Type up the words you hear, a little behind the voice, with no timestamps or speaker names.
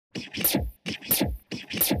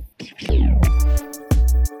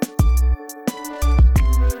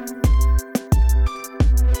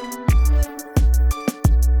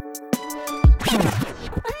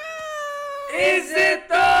Is it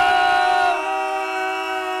though?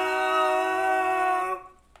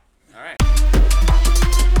 All right.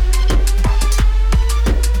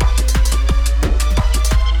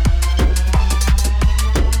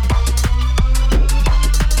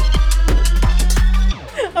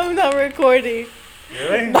 I'm not recording.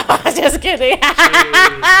 Really? No, just kidding.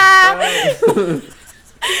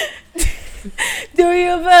 Do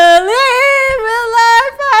you believe in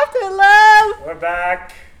life after love? We're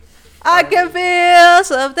back. I can feel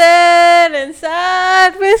something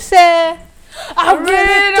inside me say I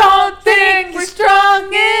really don't think we're strong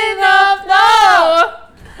enough now.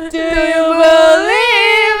 Do you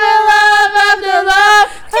believe in love after love?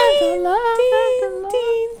 After love,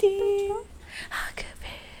 I can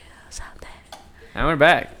feel something. And we're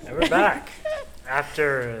back. And we're back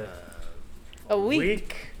after A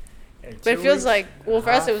week. and But it 2 feels weeks like, and well, a for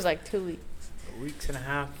us half, it was like 2 weeks. weeks and a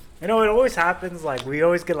half. You know, it always happens. Like we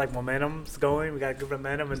always get like momentum's going. We got good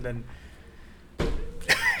momentum, and then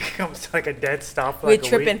it comes to like a dead stop. For We like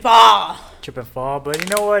trip a week. and fall. Trip and fall. But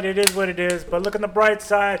you know what? It is what it is. But look on the bright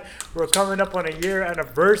side. We're coming up on a year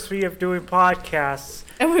anniversary of doing podcasts.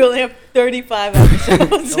 And we only have 35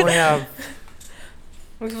 episodes. We only have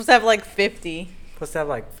We're supposed to have like 50. supposed to have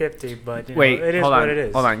like 50, but you Wait, know, it is hold what on. it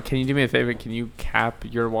is. Hold on. Can you do me a favor? Can you cap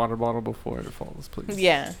your water bottle before it falls, please?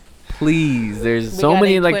 Yeah. Please. There's We so got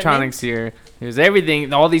many equipment. electronics here. There's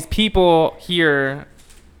everything. All these people here.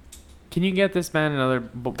 Can you get this man another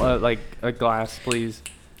like a glass, please?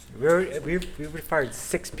 We've fired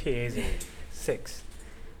 6 PAs already. 6.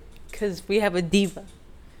 Because we have a diva.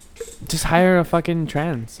 Just hire a fucking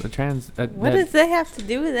trans. What does that have to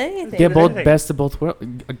do with anything? Get both anything? best of both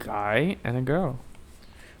worlds. A guy and a girl.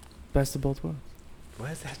 Best of both worlds. What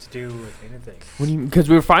does that have to do with anything? What do you? Because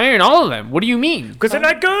we're firing all of them. What do you mean? Because they're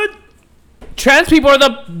not good. Trans people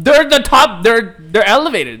are they're the top. They're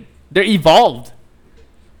elevated. They're evolved.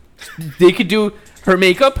 They could do her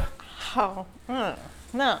makeup. Oh. No,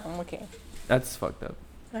 I'm okay. That's fucked up.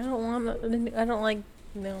 I don't like,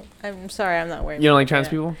 no. I'm sorry, I'm not wearing You don't like makeup trans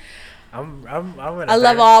people? I'm gonna I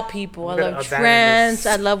love all people. I'm I gonna love abandon trans. this.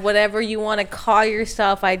 I love whatever you want to call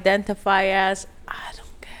yourself, identify as. I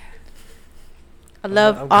don't care. I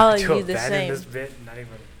love I'm all going of to you the abandon same. This bit, not even.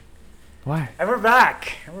 Why? And we're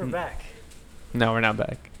back. And we're back. No, we're not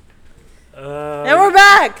back. And we're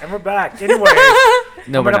back. And we're back. Anyway,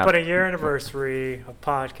 No, we're coming up not. on a year anniversary of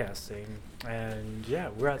podcasting, and yeah,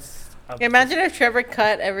 we're at. Imagine if Trevor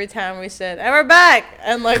cut every time we said, and we're back,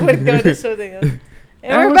 and like would go to something else. And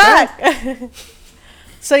And we're we're back.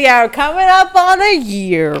 So yeah, we're coming up on a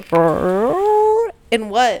year. And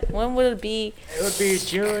what? When would it be? It would be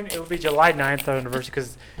June. It would be July 9th our anniversary,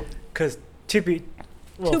 because to be.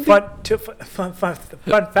 Well, To be- fun fact.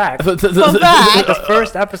 Fun fact. The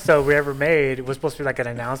first episode we ever made was supposed to be like an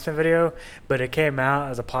announcement video, but it came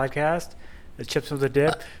out as a podcast. The Chips with the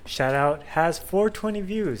Dip, shout out, has 420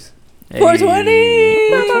 views. 420.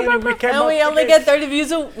 420, we came And up we only against- get 30 views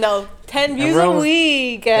 10 views we're a almost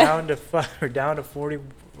week. We're down to 40.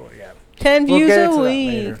 Well, yeah. 10 We'll views get a into that week.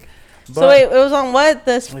 later. So But wait, it was on what?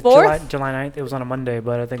 The 4th? July 9th. It was on a Monday,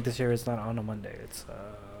 but I think this year it's not on a Monday. It's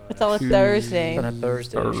on a Tuesday. Thursday. on a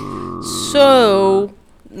Thursday. So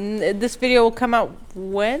this video will come out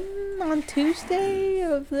when? On Tuesday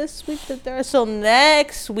of this week, the third. So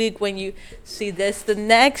next week, when you see this, the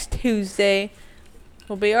next Tuesday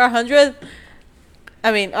will be our 100th.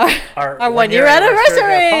 I mean, our 1 year anniversary.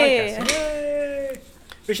 Podcast. Yay!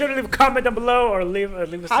 Be sure to leave a comment down below or leave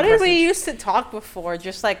us. How a did we message. used to talk before?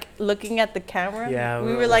 Just like looking at the camera. Yeah,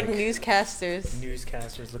 we were like newscasters,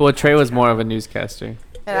 newscasters? Well, Trey was more of a newscaster.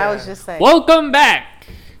 and I was Yeah. just like, Welcome back.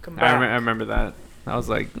 Come I back. remember that. I was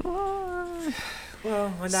like,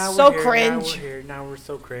 Well, now So we're here. cringe. Now we're here. Now we're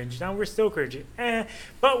so cringe. Now we're still cringy.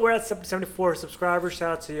 But we're at 74 subscribers.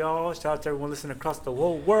 Shout out to y'all. Shout out to everyone listening across the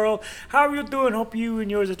whole world. How are you doing? Hope you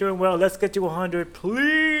and yours are doing well. Let's get to 100,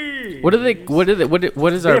 please. what is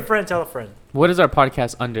Be a our friend, tell a friend.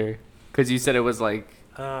 podcast under? Because you said it was like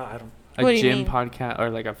I don't a What do you gym mean? podcast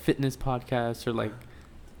or like a fitness podcast or like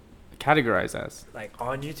categorized as. like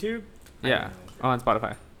on YouTube. I Yeah, don't know. on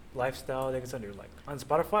Spotify. Lifestyle. I think it's under like on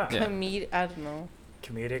Spotify. Yeah. I don't know.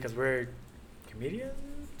 Comedic, because we're comedians.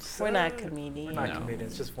 We're not We're comedians. not No.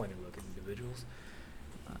 comedians. Just funny looking individuals.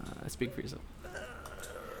 Speak for yourself.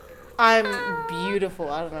 I'm beautiful.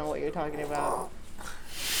 I don't know what you're talking about.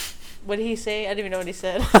 What did he say? I didn't even know what he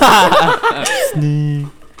said.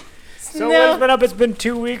 So what's been up? It's been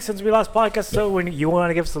 2 weeks since we last podcast. So when you want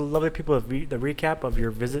to give some lovely people the recap of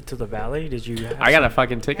your visit to the valley, did you? I got a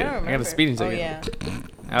fucking ticket. I I got a speeding ticket. yeah.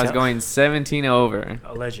 I was going 17 over.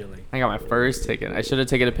 Allegedly. I got my first ticket. I should have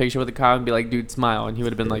taken a picture with the cop and be like, dude, smile. And he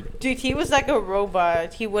would have been like, Dude, he was like a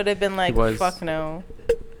robot. He would have been like, was. fuck no.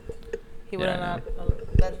 He would have Yeah,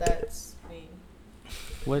 not let that speed.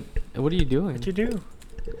 what are you doing? What'd you do?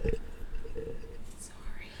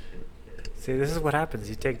 Sorry. See, this is what happens.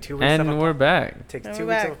 You take 2 weeks. And we're back. It takes And 2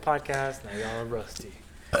 we're weeks back. of a podcast. Now y'all are rusty.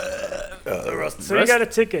 So you got a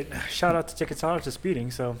ticket. Shout out to Tickets Auto to speeding.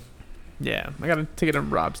 So Yeah, I got a ticket in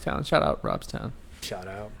Robstown. Shout out Robstown. shout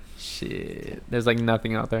out. Shit. There's like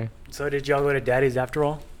nothing out there. So did y'all go to Daddy's after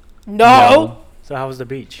all? No. So how was the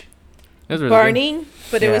beach? It was really good. Burning,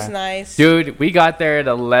 but it was Yeah. nice. Dude, we got there at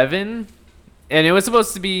 11, and it was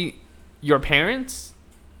supposed to be your parents,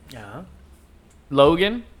 Yeah.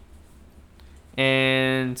 Logan,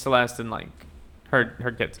 and Celeste, and like her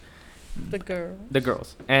kids, The girl. the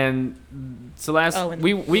girls. And Celeste, Oh, and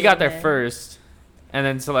we got there women. first, and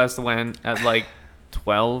then Celeste went at like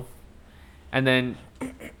 12, and then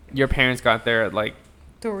your parents got there at like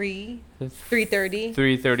 3:30.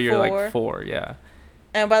 3:30 or 4. like 4. Yeah,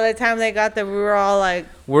 And by the time they got there, we were all like,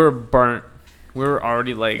 we're burnt. We were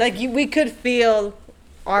already we could feel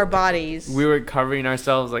our bodies. we were covering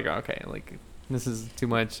ourselves like, okay, like this is too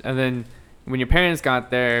much. And then when your parents got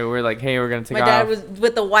there, we are like, hey, we're gonna take My off. dad was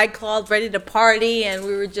with the White Claws ready to party, and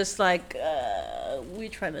we were just like, we're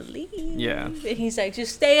trying to leave. Yeah. And he's like,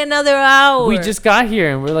 just stay another hour. We just got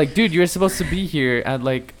here and we're like, dude, you're supposed to be here at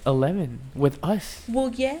like 11 with us. Well,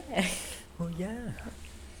 yeah. Oh yeah.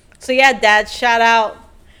 So yeah, Dad, shout out,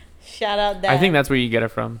 Dad. I think that's where you get it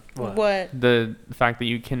from. What? The fact that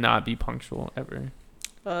you cannot be punctual ever.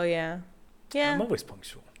 Oh yeah. Yeah. I'm always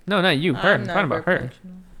punctual. No, not you. Her. I'm I'm not talking about very her.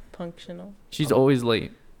 Punctual. She's always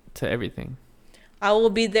late to everything. I will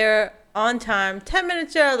be there on time, 10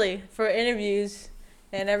 minutes early for interviews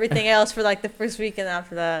and everything else for like the first week, and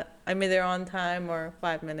after that, I'm either on time or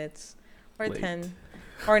 5 minutes or Late. 10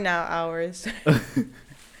 or now hours.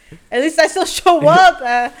 At least I still show up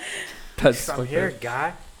That's I'm fucked here, up.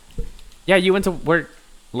 guy. Yeah, you went to work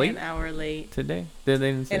late an hour late, today. They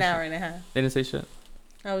didn't say an shit. hour and a half. They didn't say shit.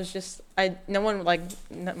 I was just no one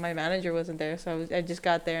my manager wasn't there, so I just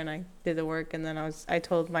got there and I did the work, and then I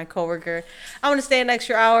told my coworker I want to stay an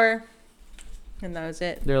extra hour, and that was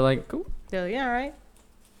it. They're like, cool. They're like, yeah, all right.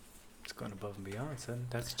 It's going above and beyond, son.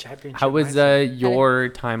 That's a championship. How was mindset. your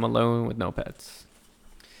time alone with no pets?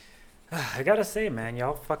 I gotta say, man,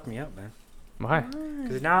 y'all fucked me up, man. Why?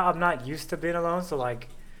 Because now I'm not used to being alone. So like,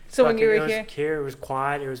 So when you fucking- were it was here, it was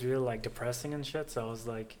quiet. It was really like depressing and shit. So I was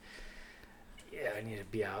like, yeah, I need to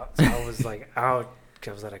be out. So I was like out.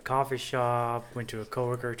 I was at a coffee shop. Went to a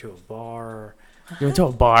coworker to a bar. You went to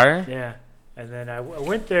a bar? Yeah, and then I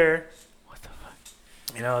went there. What the fuck?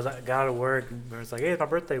 You know, I got out of work and it was like, hey, it's my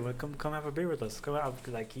birthday. Come have a beer with us. Come out.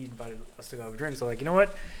 Like, he invited us to go have a drink. So, like, you know what?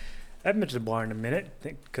 I haven't been to the bar in a minute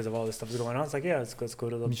because of all this stuff that's going on. It's like, yeah, let's go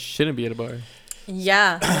to the You shouldn't be at a bar.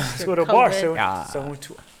 yeah, let's go to a bar. So, Yeah. so I went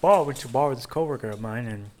to a bar with this coworker of mine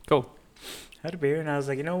and Cool. had a beer. And I was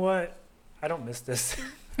like, you know what? I don't miss this.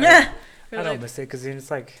 yeah. I don't miss it because it's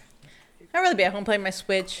like, I'd rather be at home playing my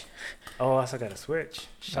Switch. oh, I also got a Switch.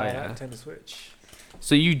 Shout yeah. out to the Switch.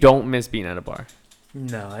 So you don't miss being at a bar?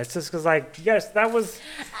 No, it's just because, like, yes, that was.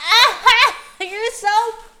 You're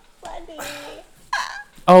so funny.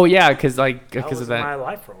 Oh yeah, because That because was of that. my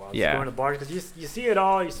life for a while. Just Yeah. going to bars because you see it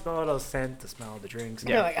all. You smell it all, scent, the smell of the drinks.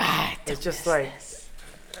 You're like, I don't It's just miss like, this.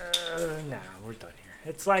 nah, we're done here.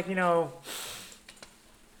 It's like, you know,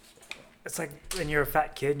 it's like when you're a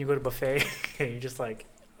fat kid and you go to buffet and you're just like,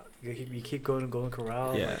 you keep going to Golden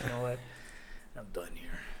Corral. Yeah. Like, you know what? I'm done here.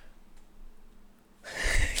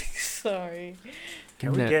 Sorry.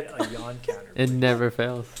 Can we Ne- get a yawn counter? It please? never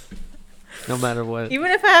fails, no matter what.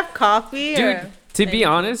 Even if I have coffee, Dude, or, to be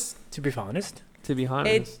honest, To be honest,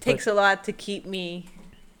 it takes a lot to keep me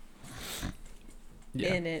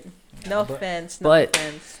yeah. in it. No but- offense. but-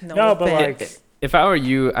 No, but, offense. like- If I were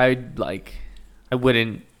you, I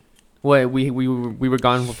wouldn't. What we were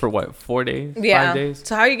gone for what 4 days? yeah. 5 days.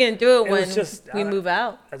 So how are you gonna do it, It when was just- we I- move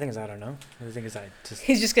out? I think it's, I don't know. The thing is, I just,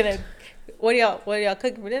 He's just gonna. What are y'all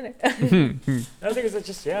cooking for dinner? I think it's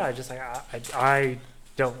just, yeah, I just like, I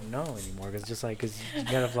don't know anymore. Cause just like, cause you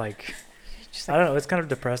kind of like, I don't know. It's kind of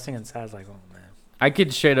depressing and sad. It's like, oh man, I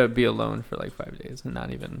could straight up be alone for like 5 days and not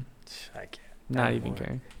even I can't. not Not even anymore.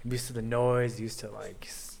 care. I'm used to the noise, used to like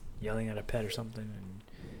yelling at a pet or something, and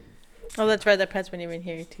Oh, that's right. The pets weren't even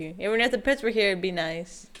here too. Even if the pets were here, it'd be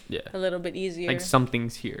nice. Yeah. A little bit easier. Like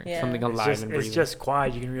something's here. Yeah. Something It's alive just, and it's breathing. just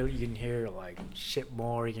quiet. You can hear like shit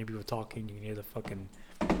more. You can hear people talking. You can hear the fucking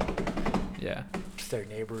Yeah. just their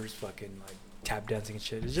neighbors fucking like tap dancing and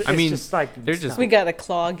shit. It's just, I mean, it's just like they're it's just- we got a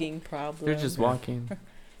clogging problem. They're just Yeah. walking.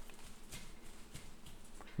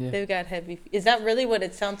 Yeah. They've got heavy. Is that really what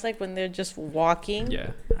it sounds like when they're just walking Yeah.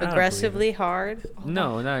 I don't aggressively hard?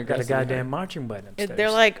 No, not got a aggressive. goddamn marching button upstairs. They're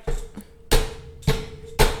like,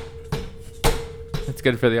 It's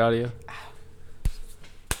good for the audio.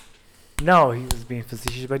 no, he was being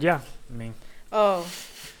facetious, but yeah, I mean, oh,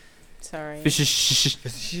 sorry. But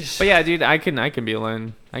but yeah, dude, I can be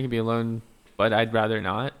alone. I can be alone, but I'd rather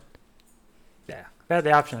not. yeah, if I had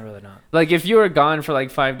the option. I'd rather not. Like if you were gone for like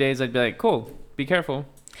 5 days, I'd be like, cool, be careful.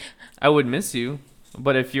 I would miss you.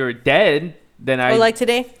 But if you're dead, then I. Oh, like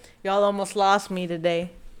today, y'all almost lost me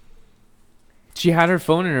today. She had her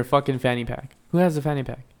phone in her fucking fanny pack. Who has a fanny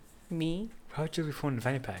pack? Me, How'd you be phone in the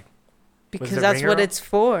fanny pack? because the that's ringer what on? it's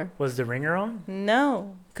for. Was the ringer on?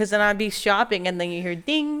 No, because then I'd be shopping and then you hear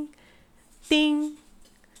ding, ding,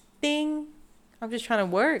 ding. I'm just trying to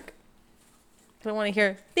work. I don't want to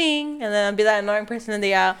hear ding, and then I'd be that annoying person in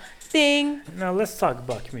the aisle. Ding, No, let's talk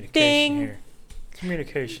about communication Ding. here.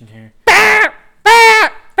 Communication here.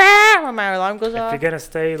 when my alarm goes If you're off. gonna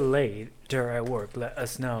stay late at work, let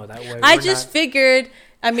us know. That way. I we're just not, figured.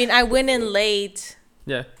 I mean, I went in late.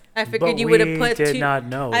 Yeah. I figured but you would have we put did two. not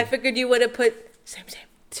know. I figured you would have put same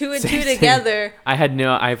two and Same, two same. together.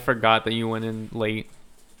 I forgot that you went in late.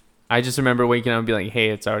 I just remember waking up and be like, hey,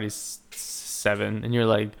 it's already 7. And you're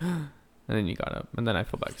like, and then you got up. And then I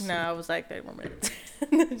fell back asleep. No, I was like 30 more minutes.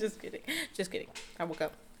 Just kidding. Just kidding. I woke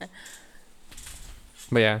up.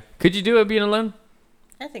 But yeah. Could you do it being alone?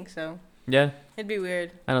 I think so. Yeah. It'd be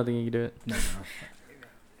weird. I don't think you could do it. No.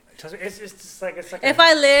 Trust me, it's just like it's like. If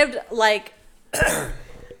I lived like,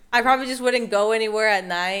 I probably just wouldn't go anywhere at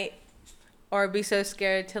night, or be so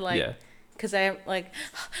scared to like, yeah. cause I like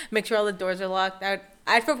make sure all the doors are locked.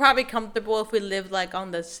 I'd feel probably comfortable if we lived like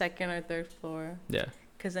on the second or third floor, Yeah.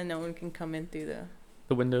 cause then no one can come in through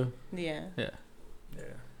The window. yeah. Yeah.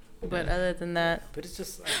 But Yeah. other than that, But it's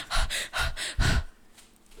just.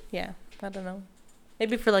 yeah, I don't know.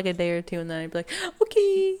 Maybe for like a day or two, and then I'd be like,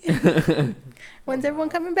 okay, when's everyone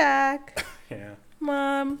coming back, Yeah.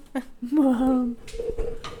 Mom? Mom.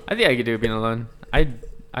 I think I could do it being alone.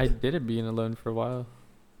 I did it being alone for a while.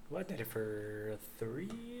 Well, I did it for 3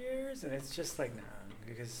 years, and it's just like, nah,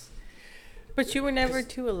 because. But you were never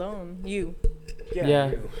too alone. You. Yeah.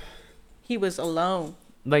 Yeah. you- He was alone.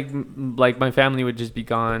 Like my family would just be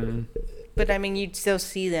gone. But I mean, you'd still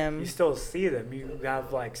see You them. still see them. You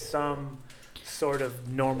have like some sort of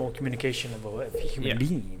normal communication of a human Yeah.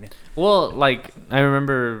 being. Well, like I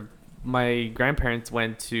remember my grandparents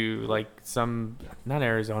went to like some, not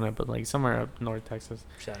Arizona, but like somewhere up north Texas.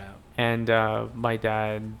 Shout out. And my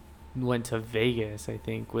dad went to Vegas, I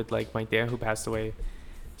think, with like my dad who passed away.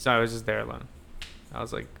 So I was just there alone. I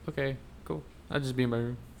was like, okay, cool. I'll just be in my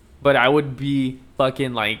room. But I would be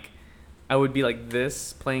fucking like, I would be like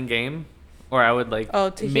this playing game, or I would like Oh,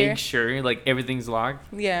 to make hear? sure like everything's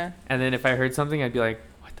locked. Yeah. And then if I heard something, I'd be like,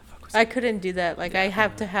 what the fuck was I that? couldn't do that. Like, I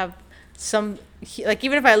have to have some, like,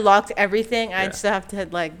 even if I locked everything, Yeah. I'd still have to,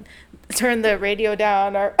 like, turn the radio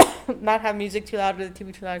down or not have music too loud or the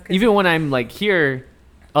TV too loud. 'Cause Even when I'm like here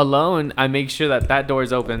alone, I make sure that door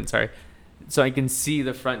is open. Sorry. So I can see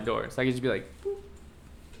the front door. So I can just be like, boop,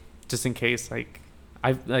 just in case, like,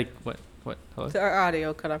 I like, what, hello? So our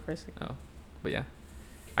audio cut off for a second. Oh, but yeah.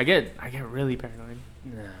 I get really paranoid.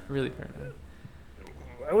 Nah. Really paranoid.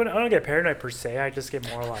 I don't get paranoid per se. I just get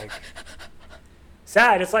more like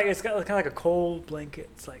sad. It's like it's got kind of like a cold blanket.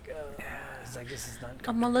 It's like it's like this is not.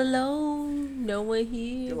 I'm all alone. No one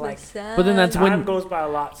here. You're like- But then that's Time when- goes by a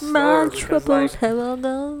lot slower. my because, troubles like, have all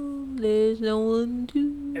gone. There's no one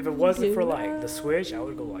to. if it wasn't for do like the right. Switch, I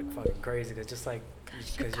would go like fucking crazy. Cause just like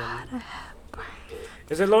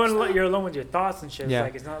because you're alone. You're alone with your thoughts and shit. Yeah. It's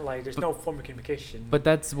like it's not like there's no form of communication. But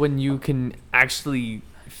that's when you can actually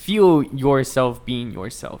feel yourself being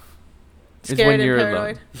yourself. Is Scared when and you're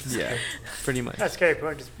paranoid. alone. Yeah, pretty much. not scary,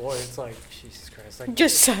 but just bored. It's like Jesus Christ. Like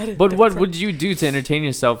Just sad. But what would you do to entertain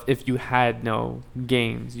yourself if you had no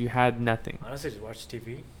games? You had nothing. honestly, just watch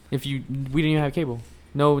TV. If we didn't even have cable.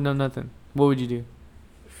 No, nothing. What would you do?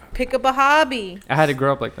 Pick up a hobby. I had to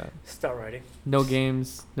grow up like that. Start writing. No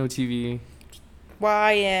games, no TV.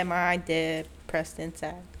 Why am I depressed and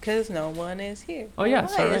sad? Because no one is here. Oh, yeah, Why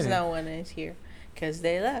start is writing. no one is here? Because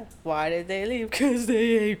they left. Why did they leave? Because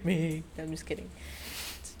they hate me. I'm just kidding.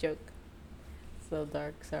 It's a joke. It's a little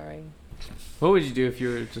dark. Sorry. What would you do if you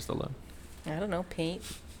were just alone? I don't know. Paint.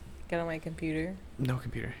 Get on my computer. No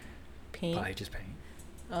computer. Paint. Probably just paint.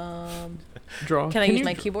 Draw. Can I use you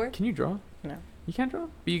my keyboard? Can you draw? No. You can't draw,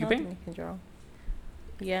 but you can I don't paint. think I can draw.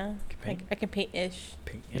 Yeah. Can paint. I can paint-ish.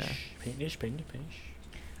 Paint-ish. Yeah. Paint-ish. Paint-ish.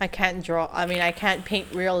 I can't draw. I mean, I can't paint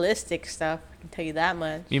realistic stuff. I can tell you that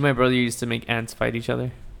much. Me and my brother used to make ants fight each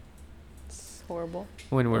other It's horrible.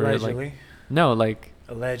 when we were Allegedly. like. No, like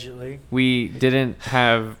Allegedly. we couldn't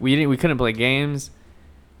play games.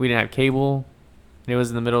 We didn't have cable. It was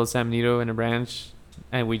in the middle of San Benito in a branch,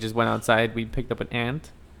 and we just went outside. We picked up an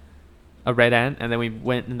ant, a red ant, and then we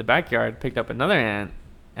went in the backyard, picked up another ant,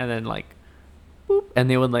 and then like, boop, and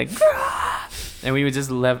they would like, and we would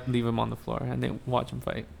just leave them on the floor and they watch them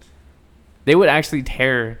fight. They would actually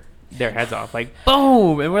tear their heads off, like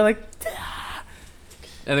boom, and we're like,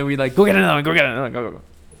 and then we like go get another one, go.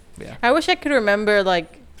 Yeah. I wish I could remember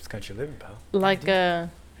like It's country living, pal.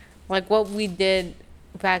 like what we did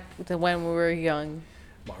back to when we were young.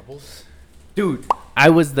 Marbles. Dude, I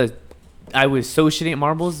was so shitty at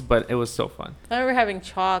marbles, but it was so fun. I remember having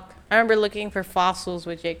chalk. I remember looking for fossils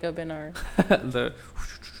with Jacob and our The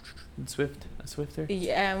Swifter.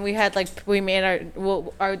 yeah, and we had like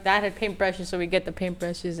our dad had paintbrushes, so we get the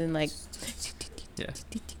paintbrushes and like Yeah.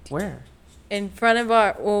 Where? in front of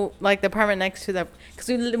our like the apartment next to the because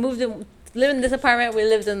we lived in this apartment, we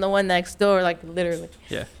lived in the one next door, like literally.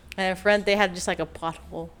 Yeah. And in front they had just like a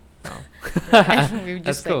pothole. Oh. And we would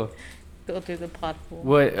That's just cool. like go through the pothole.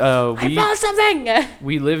 What I found something.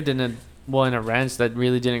 we lived in a ranch that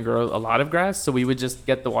really didn't grow a lot of grass, so we would just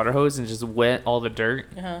get the water hose and just wet all the dirt,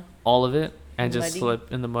 Uh-huh. all of it, and just Muddy.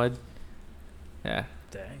 slip in the mud. Yeah.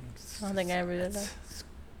 Dang. I don't think I ever did that.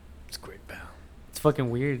 It's great, pal. It's fucking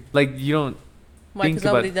weird. Like you don't Why? think Because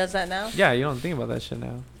nobody about- does that now. yeah, you don't think about that shit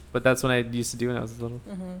now. But that's what I used to do when I was little.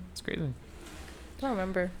 Mm-hmm. It's crazy. I don't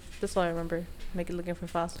remember. That's all I remember. Looking for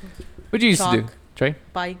fossils. What you used to do, Chalk. Trey?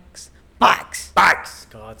 Bikes. Bikes.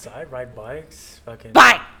 Go outside, ride bikes. Fucking.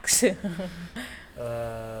 Bikes. Did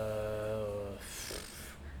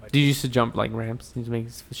you used to jump like ramps? You used to make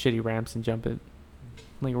shitty ramps and jump it,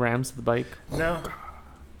 like ramps of the bike. No.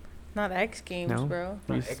 Not X Games, No? bro. We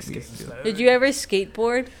Not used to- X we used to Games. do no. Did you ever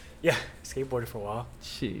skateboard? Yeah. Skateboarded for a while.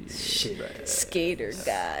 Shit. Skater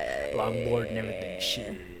guy. Longboard and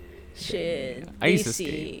everything. Shit. I used to BC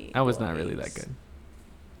skate. I was not really that boys. good.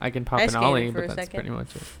 I can pop I an skated ollie, for but a that's second. pretty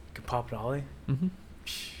much it. You can pop an ollie. hmm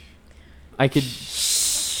I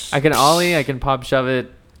can ollie, I can pop shove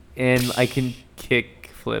it, and I can kick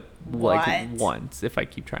flip like What? once if I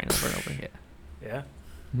keep trying over and over. Yeah. Yeah.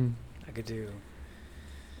 Mhm. I could do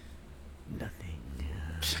nothing.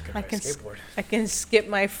 I I could can ride a s- skateboard. I can skip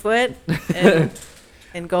my foot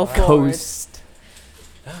and go Wow. forward. Coast.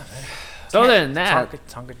 Ah, man. So other than that,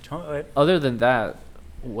 Wait. other than that,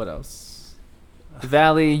 what else?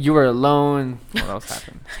 Valley, you were alone. What else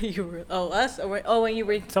happened? You were us? When you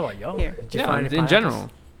were It's all about y'all. Here. Did you Yeah, find any in pineapples?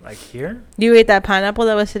 general. Like here? you ate that pineapple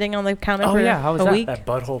that was sitting on the counter Oh, for yeah, how was a that? week? That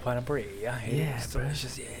butthole pineapple. Yeah. Yeah, It's bro.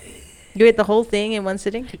 delicious. Yeah. You ate the whole thing in one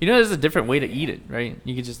sitting? You know, there's a different way to eat it, right?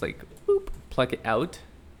 You could just like boop, pluck it out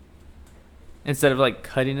instead of like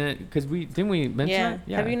cutting it. Because we mention Yeah. that?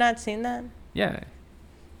 Yeah. Have you not seen that? Yeah.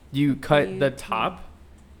 You cut You- the top,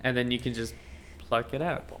 and then you can just pluck it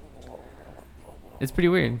out. It's pretty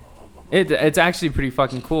weird. It's actually pretty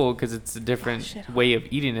fucking cool because it's a different shit. way of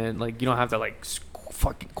eating it. Like you don't have to like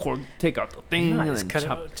fucking take out the thing and Nice. then Cut it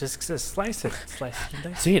chop. out. Just slice it. Slice it. and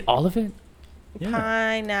dice So you ate all of it? Yeah.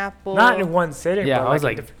 Pineapple. Not in one sitting. Yeah, but I was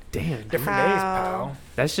in like, damn, different days, How? pal.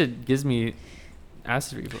 that shit gives me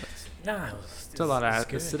acid reflux. Nah, It's a lot of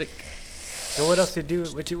good. acidic. So what else did you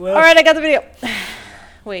do? What you? All right, I got the video.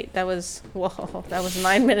 Wait, that was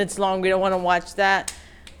 9 minutes long. We don't want to watch that.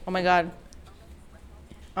 Oh my god.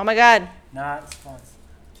 Oh my god. Nah, it's fun.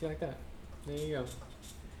 See like that? There you go.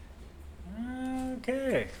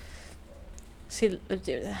 Okay. See,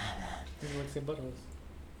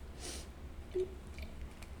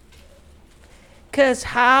 because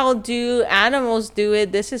how do animals do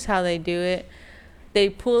it? This is how they do it. They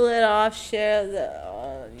pull it off, share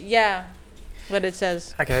the. Yeah. What it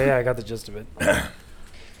says. Okay, yeah, I got the gist of it.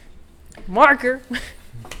 Marker.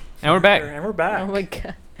 And we're back. And we're back. Oh my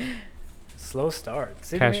god. Slow start.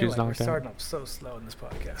 See, Cashews me, like, we're knocked out. starting up so slow in this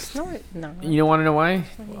podcast. No. You don't want to know why?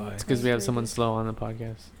 Why? It's because we have someone slow on the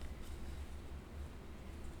podcast.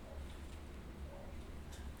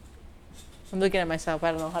 I'm looking at myself.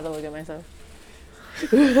 I don't know how to look at myself.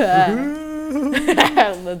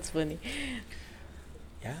 That's funny.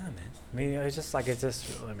 Yeah, man. I mean, it's just like it's just.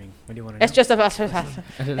 I mean, what do you want to know? It's just about.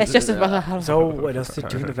 It's just about. So what else did you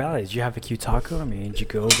do in the valley? Did you have a cute taco? I mean, did you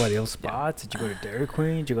go by the old spots? Did you go to Dairy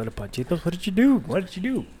Queen? Did you go to Panchitos? What did you do? What did you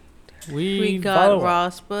do? We follow got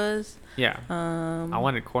up. Rospas. Yeah. I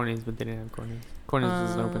wanted Cornies, but they didn't have Cornies. Cornies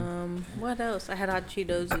wasn't open. What else? I had hot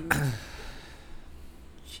Cheetos and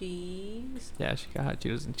cheese. Yeah, she got hot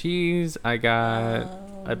Cheetos and cheese. I got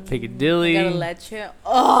a Piccadilly. I got a leche.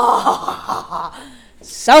 Oh,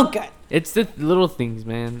 so good. It's the little things,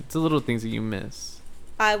 man. It's the little things that you miss.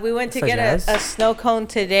 We went to Such get as? a snow cone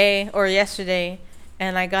today or yesterday,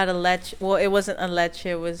 and I got a leche. Well, it wasn't a leche.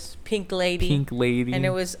 It was Pink Lady. Pink Lady. And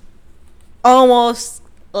it was almost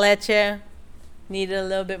leche. Needed a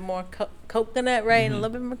little bit more coconut, right? And a Mhm.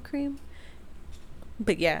 little bit more cream.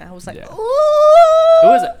 But yeah, I was like, Yeah. ooh. It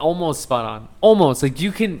was almost spot on. Almost. Like,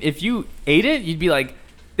 you can, if you ate it, you'd be like,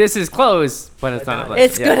 this is close, but it's But not. not. Like,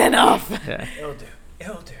 It's good enough. Yeah. It'll do.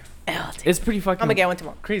 It'll do. It's pretty fucking I'm gonna get one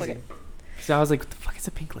tomorrow. crazy. Okay. So I was like, what the fuck is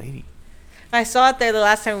a Pink Lady? I saw it there the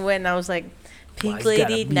last time we went, and I was like, Pink it's gotta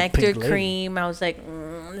Lady, be nectar Pink Lady. cream. I was like,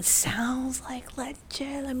 it sounds like leche.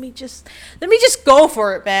 Let me just go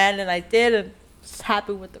for it, man. And I did, and was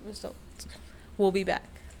happy with the results. We'll be back.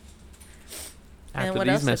 After And what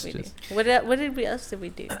these else messages. did we do? What else did we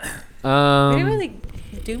do? We Um, didn't really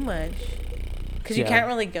do much because you yeah. can't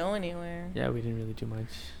really go anywhere. Yeah, we didn't really do much.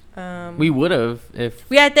 We We would have if.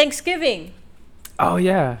 had Thanksgiving. Oh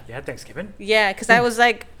yeah. You had Thanksgiving? Yeah, because I was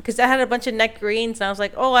like, because I had a bunch of nectarines, and I was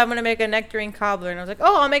like, oh, I'm gonna make a nectarine cobbler, and I was like,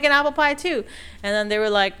 oh, I'll make an apple pie too, and then they were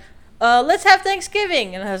like, let's have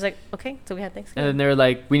Thanksgiving, and I was like, okay, so we had And Thanksgiving. then they were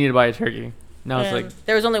like, we need to buy a turkey. And I was And like,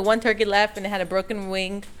 there was only one turkey left, and it had a broken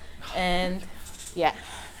wing, and yeah,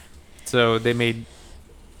 so they made.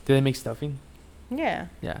 Did they make stuffing? yeah,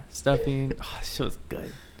 Yeah, stuffing. Oh, this shit was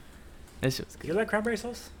good. This shit was Do good. you like cranberry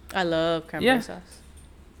sauce? I love cranberry Yeah. sauce.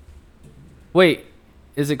 Wait,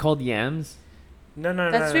 is it called yams? No.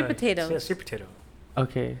 That's sweet no. potatoes. Yeah, sweet potato.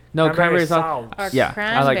 Okay. No, cranberry sauce. Or Yeah,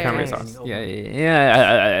 I like cranberry cranberries. sauce. Yeah.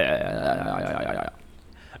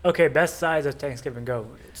 Okay, best sides of Thanksgiving go.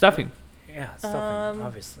 Stuffing. Yeah, stuffing,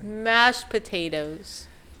 obviously. Mashed potatoes.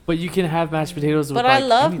 But you can have mashed potatoes with But I like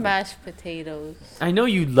love anything. mashed potatoes. I know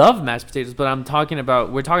you love mashed potatoes, but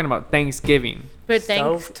we're talking about Thanksgiving. But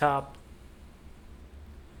thanks, Stovetop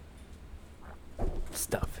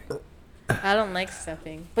stuffing. I don't like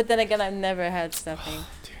stuffing. But then again, I've never had stuffing.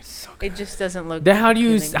 Dude, it's so good. It just doesn't look. Then how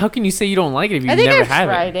appealing. can you say you don't like it if you I think never I've had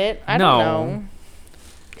tried it. I don't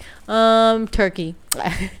know. Turkey.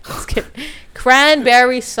 Just kidding.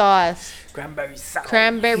 Cranberry sauce. Cranberry sauce.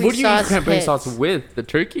 Cranberry What do you eat sauce. cranberry hits. sauce with? The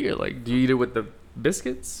turkey, or like do you eat it with the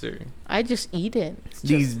biscuits or I just eat it.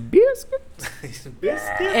 these biscuits?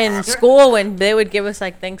 Biscuits. In school, when they would give us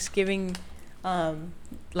like Thanksgiving,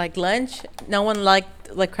 like lunch, no one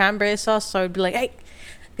liked like cranberry sauce, so I'd be like, hey,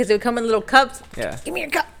 because it would come in little cups. Yeah, Give me your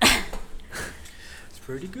cup. It's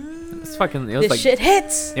pretty good. it's fucking. It was This like shit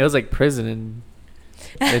hits. it was like prison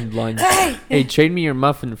and lunch. Hey, trade me your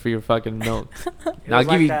muffin for your fucking milk. And I'll was like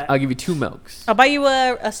give you that. I'll give you 2 milks. I'll buy you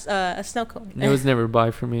a snow cone. It was never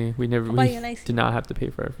buy for me. We never I'll buy we you an ice did not have to pay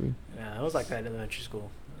for our food. Yeah, it was like that in elementary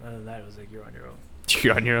school. Other than that, it was like you're on your own.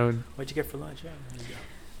 You're on your own. What'd you get for lunch? Yeah, there you go.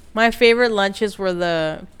 My favorite lunches were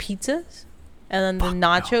the pizzas, and then the Fuck no.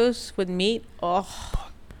 nachos with meat. Oh,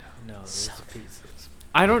 No, those So are pizzas.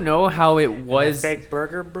 I don't know how it And that was. baked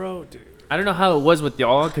burger, bro, dude. I don't know how it was with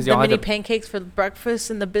y'all because the y'all had mini to pancakes for breakfast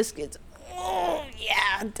and the biscuits. Oh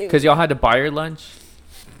yeah, dude. because y'all had to buy your lunch.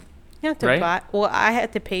 You have to right? buy. Well, I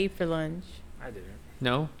had to pay for lunch. I didn't.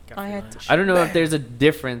 No, Got I free had to- lunch. I don't know if there's a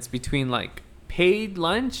difference between like paid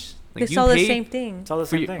lunch. Like It's you all the pay same thing. It's all the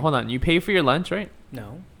for same your, thing. hold on, you pay for your lunch, right?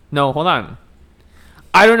 No. No, hold on.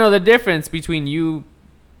 I don't know the difference between you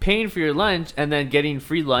paying for your lunch and then getting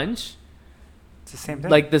free lunch. It's the same thing.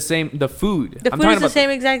 Like the food. The I'm food talking is the about same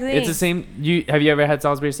exact thing. It's the same. Have you ever had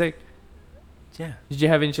Salisbury steak? yeah. Did you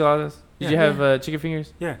have enchiladas? Did Yeah. you have Yeah. chicken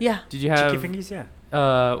fingers? Yeah. Yeah. Did you have Chicken fingies, yeah.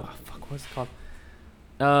 fuck, what's it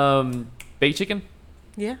called? Baked chicken?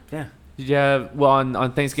 Yeah. Yeah. Did you have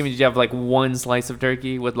on Thanksgiving? Did you have like one slice of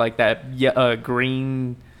turkey with like that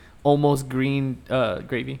green, almost green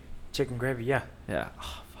gravy? Chicken gravy, yeah. Yeah.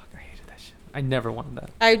 Oh fuck, I hated that shit. I never wanted that.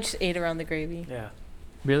 I just ate around the gravy. Yeah.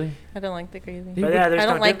 Really? I don't like the gravy. Yeah, But yeah, there's I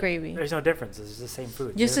don't no like dif- gravy. There's no difference. It's the same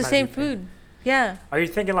food. Just the Doesn't matter same if you pay. food. Yeah. Are you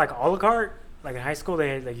thinking like a la carte? Like in high school, they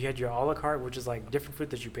had, like you had your a la carte, which is like different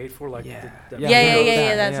food that you paid for, like Yeah. the Yeah, yeah, meals,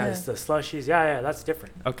 yeah, that's yeah. it. it's the slushies. Yeah, that's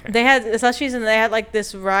different. Okay. They had slushies and they had like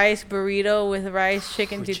this rice burrito with rice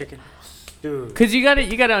chicken. With Dude. chicken, dude. Cause you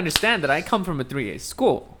gotta understand that I come from a 3A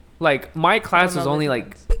school. Like my I class don't was know the only like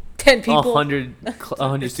difference. 10 people.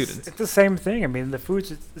 100 students. It's the same thing. I mean, the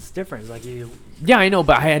food's it's different. It's like you. Yeah, I know,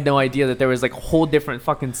 but I had no idea that there was like a whole different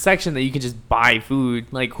fucking section that you can just buy food.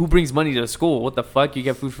 Like, who brings money to school? What the fuck? You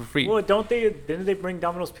get food for free. Well, didn't they bring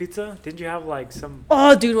Domino's pizza? Didn't you have like some?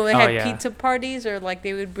 Oh, dude, when we had yeah. pizza parties or like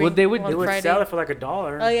they would bring. Well, they would- on They would Friday. sell it for like $1.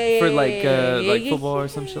 Oh yeah, yeah, For yeah, like yeah, yeah, like yeah, football yeah. or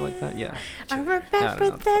some shit like that. Yeah, I don't remember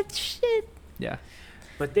know. that shit. yeah.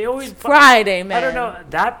 But they always. Friday, man. I don't know.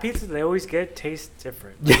 That pizza they always get tastes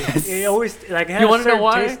different. Yes. It always like it has You a want to know certain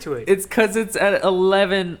why? taste to it. It's because it's at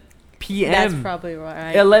 11 p.m. That's probably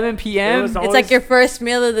right. 11 It p.m. was It's always- like your first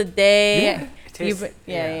meal of the day. Yeah. It tastes,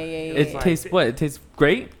 yeah. It like- tastes what? It tastes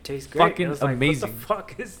great. It tastes great. fucking It was like, amazing. What the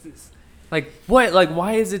fuck is this? Like what? Like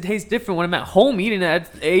why does it taste different when I'm at home eating it at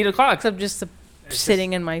 8 o'clock? Except just It's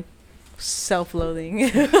sitting in my self-loathing.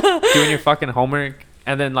 Doing your fucking homework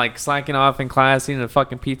and then like slacking off in class, eating a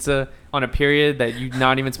fucking pizza on a period that you're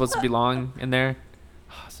not even supposed to belong in there.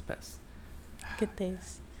 Oh, it's the best. Good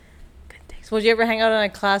days. Good days. Would you ever hang out in a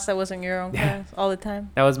class that wasn't your own Yeah. class all the time?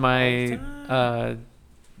 That was my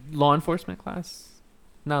law enforcement class.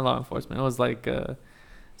 Not law enforcement. It was like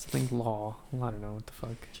something law. I don't know what the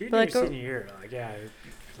fuck. Junior, Like, senior year, like yeah,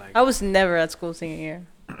 like I was never at school senior year.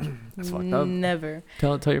 That's fucked up. Never.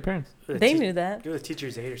 Tell your parents. They knew that. You're the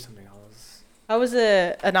teacher's aide or something. I was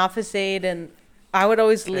an office aide, and I would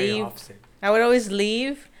always leave. Opposite. I would always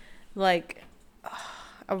leave, like,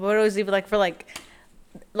 I would always leave like for like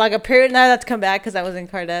a period. And I had to come back because I was in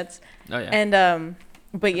Cardettes. Oh yeah. And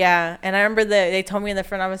but yeah, and I remember that they told me in the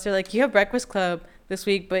front office, they're like, "You have Breakfast Club this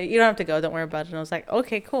week, but you don't have to go. Don't worry about it." And I was like,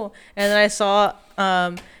 "Okay, cool." And then I saw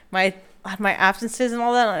my absences and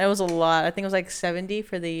all that. And it was a lot. I think it was like 70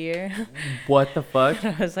 for the year. What the fuck?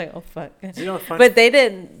 I was like, "Oh fuck." You know, fun, But they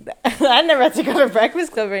didn't. I never had to go to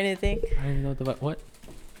Breakfast Club or anything. I don't even know what the fuck. What?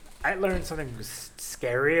 I learned something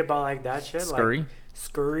scary about like that shit. Scurry? Like,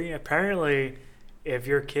 scurry. Apparently, if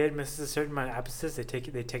your kid misses a certain amount of absences, they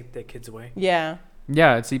take the kids away. Yeah.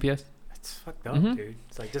 Yeah, it's CPS. It's fucked up, Mhm. dude.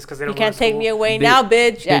 It's like just because they You don't. can't go to take school. me away They- now,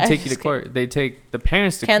 bitch. They Yeah, take you to just court. They take the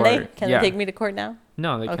parents to kidding. Can court. they? Can yeah. they take me to court now?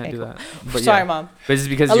 No, they Okay, can't do cool. that. But Sorry, yeah. Mom. But it's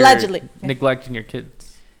because Allegedly. you're neglecting your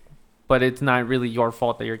kids. But it's not really your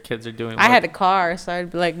fault that your kids are doing. I had a car, so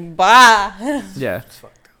I'd be like, bah. Yeah. It's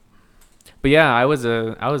fucked up. But yeah, I was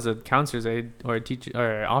a counselor's aide or a teacher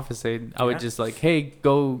or office aide. I would Yeah. just like, hey,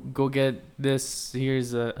 go get this.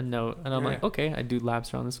 Here's a note, and I'm Yeah. like, okay. I do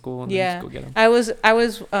laps around the school and Yeah. then just go get them. I was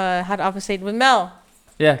had office aid with Mel.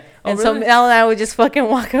 Yeah. And so Mel and I would just fucking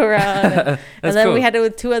walk around. And That's then cool. we had it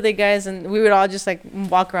with two other guys, and we would all just like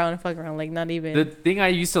walk around and fuck around, like not even. The thing I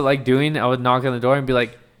used to like doing, I would knock on the door and be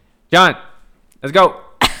like, John, let's go.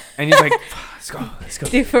 And he's like, let's go.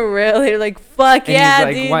 Dude, for real. They're like, fuck And yeah,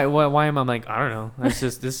 he's like, dude. why am I? I'm like, I don't know. That's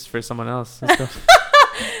just, this is for someone else. Let's go.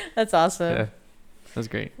 That's awesome. Yeah. That's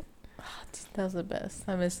great. That was the best.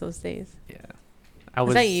 I miss those days. Yeah. I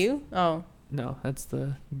Is that you? Oh. No, that's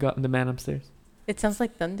the man upstairs. It sounds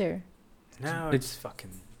like thunder. No, It's- it's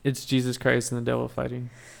fucking. It's Jesus Christ and the devil fighting.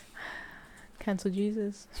 Cancel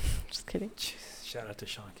Jesus. Just kidding. Jesus, shout out to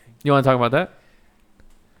Sean King. You want to talk about that?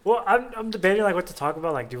 Well, I'm debating like what to talk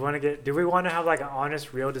about. Like, do we want to have like an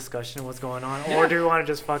honest, real discussion of what's going on, or do we want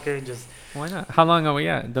to just fucking just Why not? How long are we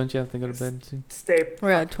at? Don't you have to go to bed soon? stay? We're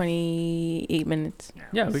at 28 minutes.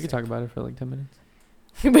 Yeah, we could talk about it for like 10 minutes.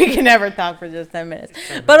 We can never talk for just 10 minutes.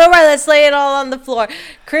 But all right, let's lay it all on the floor.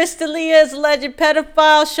 Chris D'Elia is alleged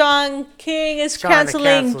pedophile. Sean King is Trying to canceling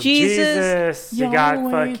cancel Jesus. You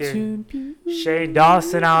got fucking Shane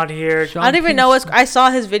Dawson out here. I don't even know what's. I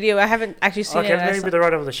saw his video. I haven't actually seen Okay, it. maybe the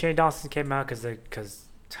right of the Shane Dawson came out because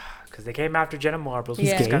they came after Jenna Marbles, which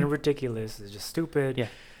Yeah. is kind of ridiculous. It's just stupid. Yeah.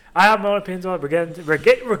 I have my own opinions on it.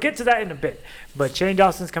 We'll get to that in a bit. But Shane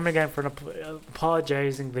Dawson's coming again for an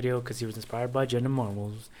apologizing video because he was inspired by Jenna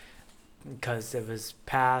Marbles. Because it was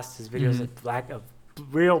past his videos of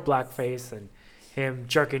real blackface and him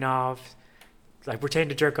jerking off, like pretending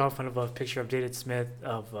to jerk off in front of a picture of Jaden Smith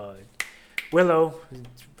of Willow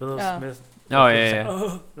Oh. Smith. Oh,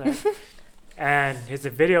 yeah. Like, and his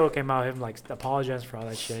video came out him like apologizing for all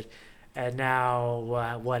that shit. And now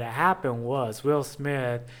what happened was Will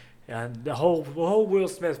Smith and the whole Will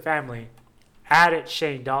Smith family added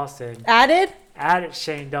Shane Dawson. Added? Added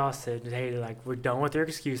Shane Dawson. Hey, like, we're done with your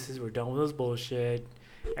excuses. We're done with this bullshit.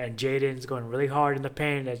 And Jaden's going really hard in the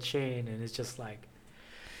pain at Shane. And it's just like,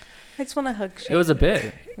 I just want to hug Shane. It was a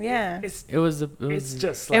bit. Yeah. it's It's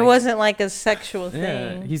just like. It wasn't like a sexual Yeah,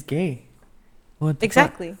 thing. he's gay. What the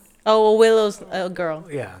Exactly. Oh, well, Willow's a girl.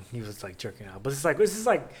 Yeah, he was like jerking out. But it's like, this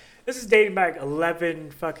is dating back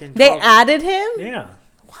 11 fucking. They 12 added him? Yeah.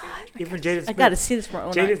 even Jaden Smith. I gotta see this for my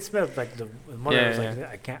own Jaden eyes. Smith, like the mother Yeah, was like,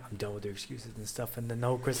 I can't. I'm done with their excuses and stuff. And then the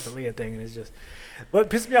whole Chris D'Elia thing, and it's just. What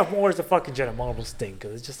pissed me off more is the fucking Jenna Marbles thing,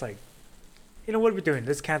 because it's just like, you know, what are we doing?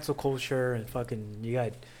 This cancel culture and fucking. You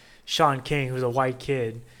got Sean King, who's a white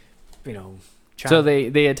kid, you know. So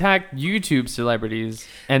they attacked YouTube celebrities,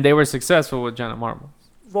 and they were successful with Jenna Marbles.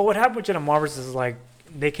 Well, what happened with Jenna Marbles is like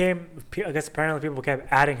they came. I guess apparently people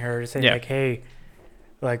kept adding her to say Yeah. like, "Hey,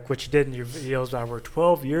 like what you did in your videos that were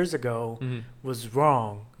 12 years ago was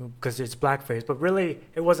wrong because it's blackface." But really,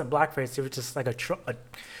 it wasn't blackface. It was just like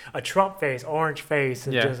a Trump face, orange face,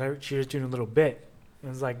 and Yeah. just like, she was doing a little bit.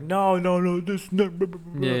 And it's like, no, this not. Blah, blah,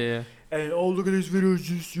 blah. Yeah. And oh, look at these videos.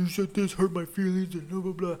 You said this hurt my feelings and blah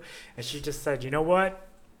blah blah. And she just said, you know what?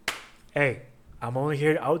 Hey, I'm only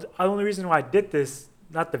here. The only reason why I did this,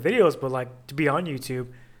 not the videos, but like to be on YouTube,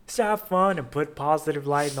 is to have fun and put positive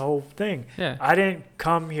light in the whole thing. Yeah. I didn't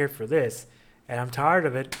come here for this, and I'm tired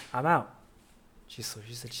of it. I'm out. She said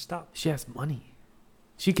she stopped. She has money.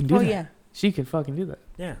 She can do Oh that. yeah. She can fucking do that.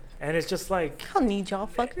 Yeah, and it's just like. I don't need y'all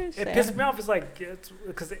fuckers. It pissed me off. It's like,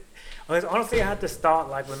 because honestly, I had this thought,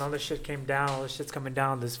 like, when all this shit came down, all this shit's coming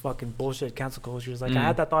down, this fucking bullshit cancel culture. It's like, I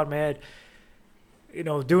had that thought in my head, you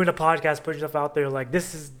know, doing a podcast, putting stuff out there, like,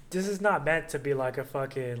 this is not meant to be like a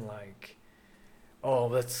fucking, like, oh,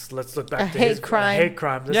 let's look back A to hate crime. hate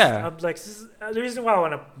crime. Yeah. I'm like, this is, the reason why I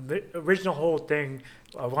want to, the original whole thing,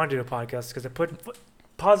 I want to do the podcast, because it put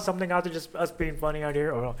something out there, just us being funny out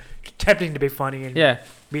here, or attempting to be funny and Yeah.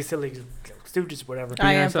 be silly stooges, whatever.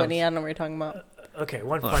 I am ourselves. funny. I don't know what you're talking about. Okay,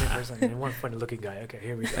 one funny person and one funny looking guy. Okay,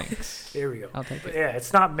 here we go. Thanks. Here we go. I'll take But it. yeah,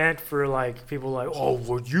 it's not meant for like people like, oh,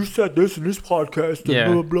 well, you said this in this podcast and Yeah.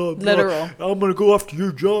 blah blah blah. Literal. I'm gonna go after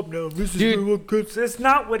your job now. This Dude. is what good. It's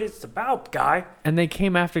not what it's about, guy. And they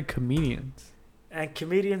came after comedians. And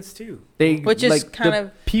comedians too. They Which is like kind the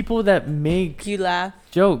of- people that make You laugh.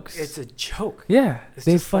 jokes. It's a joke. yeah. it's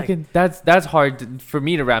They just like- fucking that's hard for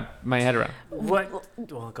me to wrap my head around. What?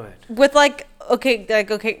 Well, go ahead. With like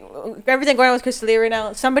everything going on with Chris D'Elia right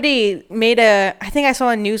now. Somebody made I think I saw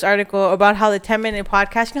a news article about how the 10-minute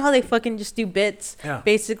podcast, you know how they fucking just do bits, Yeah.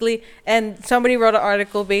 basically. And somebody wrote an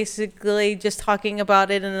article basically just talking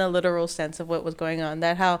about it in a literal sense of what was going on.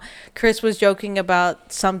 That how Chris was joking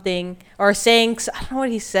about something or saying, I don't know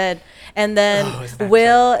what he said, and then Snapchat.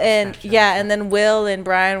 Will and Snapchat. yeah, and then Will and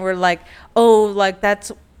Brian were like, oh, like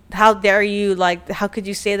that's how dare you, like how could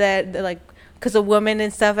you say that, like because of women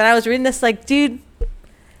and stuff. And I was reading this like, dude,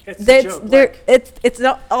 It's a that's joke. there. Like, It's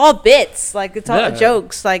not all bits. Like it's all Yeah.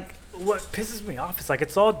 jokes. Like what pisses me off is like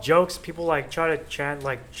it's all jokes. People like try to chant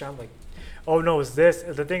like, oh no, it's this.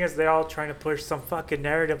 The thing is, they're all trying to push some fucking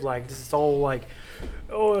narrative. Like this is all like,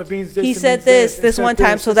 oh, it means this. he it said means this it said one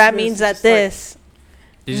time, this, so this, that this. means It's that just like- this.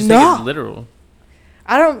 They just No. take it literal.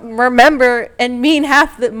 I don't remember and mean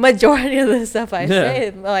half the majority of the stuff I Yeah.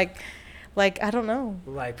 say. Like I don't know.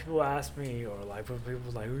 Like people ask me, or like when people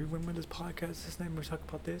like, "You remember this podcast? This name we talk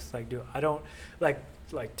about this." Like, dude, I don't like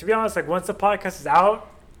to be honest. Like once the podcast is out,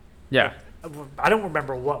 Yeah. I don't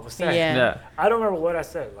remember what was said. Yeah. Yeah. I don't remember what I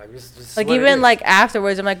said. Like just Like what it even is. like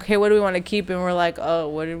afterwards, I'm like, okay, what do we want to keep? And we're like, oh,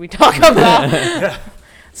 what did we talk about?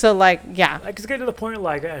 So like, yeah. like it's getting to the point.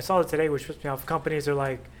 Like I saw it today, which pissed me off. Companies are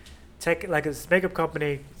like, like this makeup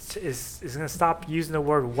company is gonna stop using the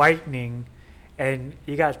word whitening, and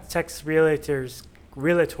you got text realtors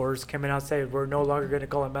coming out saying we're no longer gonna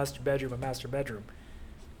call a master bedroom a master bedroom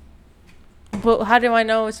But how do I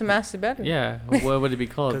know it's a master bedroom? Yeah. What would it be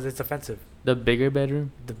because called? it's offensive. The bigger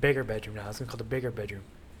bedroom? The bigger bedroom now. It's gonna call the bigger bedroom.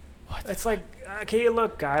 What? It's like, okay,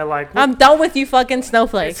 look, guy. Like, I'm done with you fucking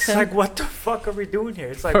snowflakes. it's like, what the fuck are we doing here?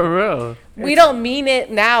 It's like, For real. We don't mean it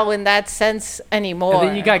now in that sense anymore. And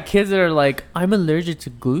then you got kids that are like, I'm allergic to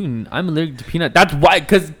gluten. I'm allergic to peanut. That's why,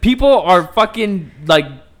 because people are fucking like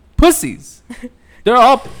pussies. They're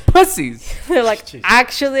all pussies. They're like, Jeez.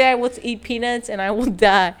 actually, I will eat peanuts and I will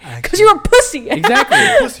die because Actually. you're a pussy. Exactly.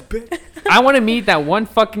 pussy bitch. I want to meet that one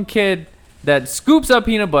fucking kid that scoops up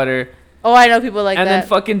peanut butter Oh, I know people like and that. then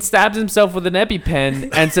fucking stabs himself with an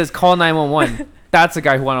EpiPen and says, call 911. That's the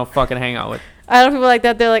guy who I want to fucking hang out with. I know people like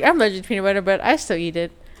that. They're like, I'm allergic to peanut butter, but I still eat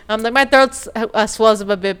it. I'm like, my throat swells up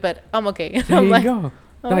a bit, but I'm okay. There I'm you like, go.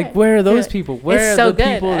 all Like, right. where are those Yeah. people? Where are so the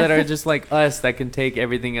good. people that are just like us that can take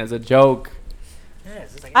everything as a joke? Yeah,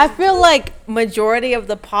 it's just like, I feel like majority of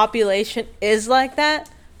the population is like that,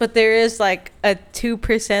 but there is like a 2%,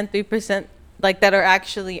 3% like that are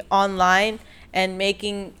actually online and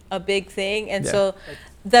making a big thing, and Yeah. so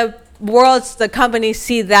the companies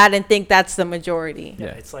see that and think that's the majority. yeah,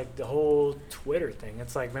 Yeah. it's like the whole Twitter thing.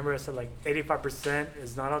 It's like, remember I said like 85%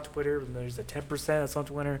 is not on Twitter, and there's a 10% that's on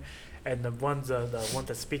Twitter, and the ones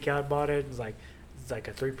that speak out about it is like it's like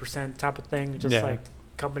a 3% type of thing. Just Yeah. like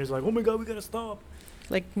companies are like, oh my god, we gotta stop.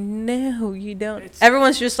 Like, no, you don't. It's-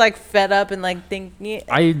 Everyone's just like fed up and like think.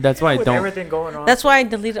 Yeah. That's why I With don't. everything going on. That's why I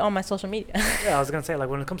deleted all my social media. Yeah, I was gonna say like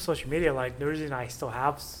when it comes to social media, like the reason I still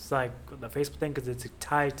have like the Facebook thing because it's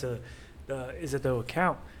tied to the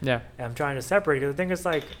account, Yeah. and I'm trying to separate it. The thing is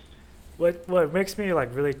like, what makes me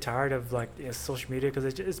like really tired of like social media because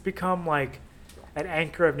it's become like an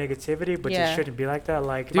anchor of negativity, but Yeah. it shouldn't be like that.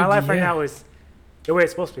 Like Dude, my life right yeah. now is the way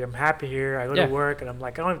it's supposed to be. I'm happy here. I go Yeah. to work and I'm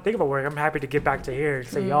like I don't even think about work. I'm happy to get back to here and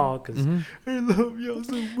say y'all because Mhm. I love y'all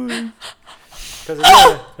so much.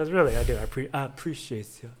 Because really, I do. I appreciate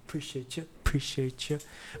you. Appreciate you.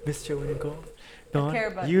 Missed you when you go. Dawn, care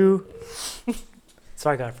about you. So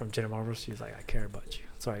I got it from Jenna Marvel. She was like, I care about you.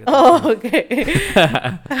 So I got Oh,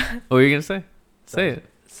 okay. What were you gonna say? Say it.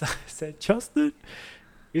 So I said, Justin,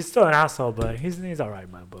 he's still an asshole, but he's all right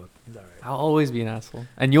in my book. He's all right. I'll always be an asshole,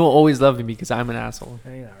 and you'll always love me because I'm an asshole.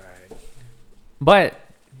 He's all right. But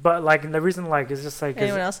Like the reason like it's just like 'cause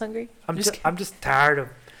Anyone else hungry? I'm just tired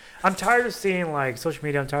of seeing like social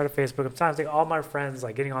media. I'm tired of Facebook. I'm tired of seeing all my friends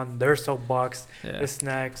like getting on their soapbox, yeah. the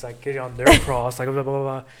snacks, like getting on their cross, like blah blah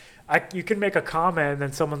blah. You can make a comment and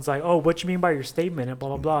then someone's like, "Oh, what you mean by your statement?" and blah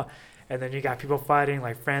blah blah, and then you got people fighting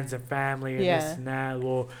like friends and family and this Yeah. and that.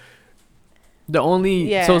 Well, The only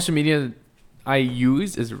Yeah. social media I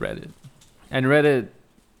use is Reddit, and Reddit,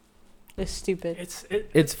 It's stupid.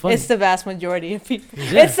 it's funny. It's the vast majority of people.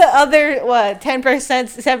 Yeah. It's the other 10%,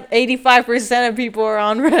 85% of people are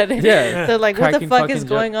on Reddit. Yeah. They're like, what the Cracking fuck is fucking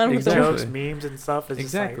going on with Exactly. jokes, memes, and stuff. It's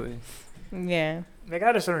exactly. the? Yeah. Like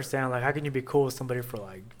I just understand like how can you be cool with somebody for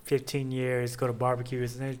like 15 years, go to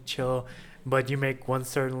barbecues and then chill, but you make one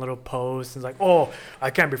certain little post and it's like, oh, I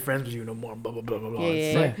can't be friends with you no more. Blah blah blah blah blah.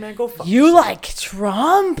 It's Yeah. like, man, go fuck. You yourself. like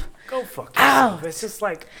Trump? Go fuck Ow. yourself. It's just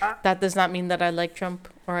like That does not mean that I like Trump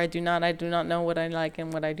or I do not. I do not know what I like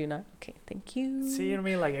and what I do not. Okay, thank you. see, you know what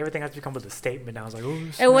I mean? Like everything has to become with a statement now. It's like, oh,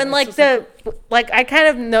 And when it's like just like I kind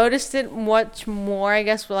of noticed it much more, I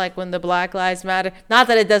guess, like when the Black Lives Matter. Not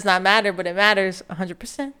that it does not matter, but it matters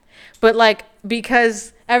 100%. But like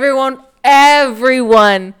because everyone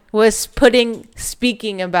was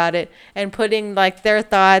speaking about it and putting like their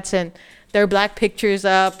thoughts and their black pictures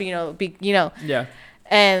up, Yeah.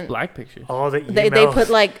 and Black pictures. all the emails, they put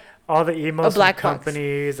like all the emails black from box.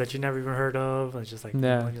 companies that you never even heard of. It's just like,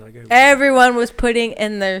 Yeah. you're like, everyone was putting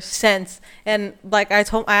in their sense. And like I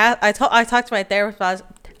talked to my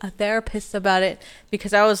therapist about it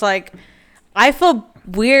because I was like, I feel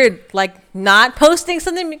weird like not posting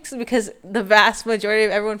something because the vast majority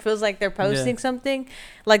of everyone feels like they're posting something.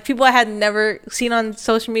 Like people I had never seen on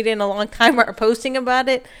social media in a long time are posting about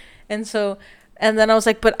it. And then I was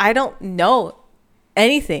like, but I don't know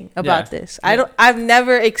anything about this. I've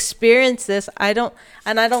never experienced this. I don't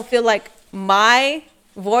feel like my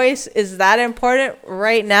voice is that important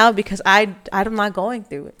right now because I'm not going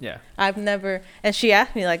through it. Yeah. I've never, and she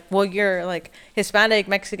asked me like, well, you're like Hispanic,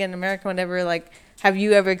 Mexican, American, whatever, like, have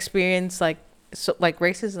you ever experienced like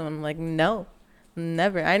racism? I'm like, no,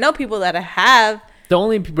 never. I know people that have. The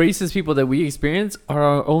only racist people that we experience are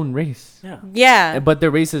our own race. Yeah. But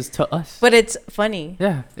they're racist to us. But it's funny.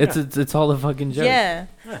 Yeah. It's all a fucking joke. Yeah.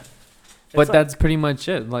 But like- that's pretty much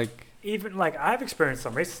it. Like, even like I've experienced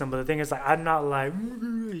some racism, but the thing is like I'm not like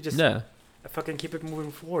you just yeah. I fucking keep it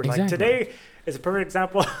moving forward. Exactly. Like today is a perfect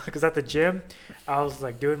example because at the gym I was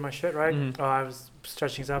like doing my shit right. Mhm. I was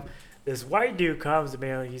stretching stuff. This white dude comes to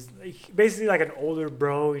me. He's basically like an older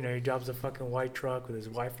bro. You know, he drives a fucking white truck with his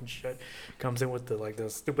wife and shit. Comes in with the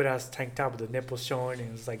stupid ass tank top with the nipples showing,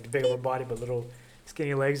 and it's like the big of a body but little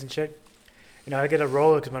skinny legs and shit. You know, I get a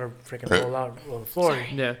roller because I'm gonna freaking roll out on the floor.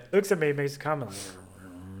 Yeah. Looks at me, makes a comment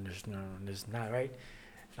like, "This not right."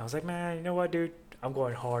 And I was like, "Man, you know what, dude? I'm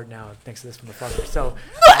going hard now thanks to this motherfucker." So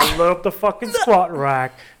I load up the fucking squat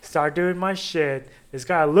rack, start doing my shit. This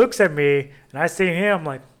guy looks at me, and I see him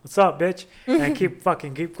like, "What's up, bitch?" And I keep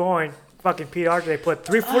going. Fucking Pete Archer, they put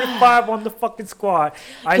 345 on the fucking squat.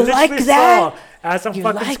 I You literally like that? saw as I'm You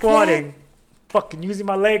fucking like squatting, fucking using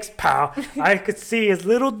my legs, pal. I could see his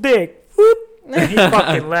little dick. Whoop, and he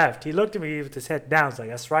fucking left. He looked at me with his head down. I was like,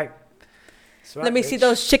 "That's right. That's right, Let me see bitch."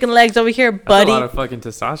 those chicken legs over here, That's buddy. a lot of fucking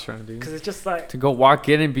testosterone, dude. Because it's just like, To go walk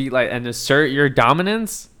in and be like, and assert your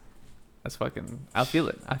dominance. That's fucking, I feel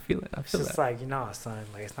it. I feel it's that. just like, son,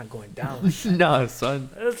 like it's not going down. Like that. No, son.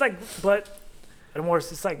 It's like, but the more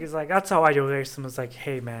it's like that's how I do it. Someone's like,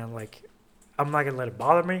 "Hey, man, like, I'm not gonna let it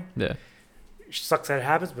bother me. Yeah. It sucks that it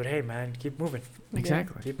happens, but hey, man, keep moving.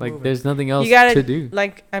 Exactly. Keep Like, moving. there's nothing else You gotta to do.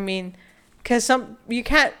 like, I mean, because you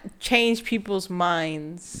can't change people's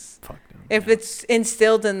minds Fuck no. if it's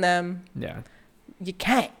instilled in them. Yeah. You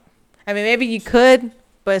can't. I mean, maybe you could,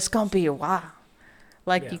 but it's gonna be a while.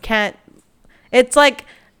 Like Yeah. you can't. It's like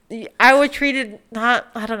I would treat it not.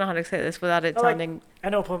 I don't know how to say this without it But, like, sounding. I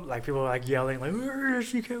know like people like yelling like,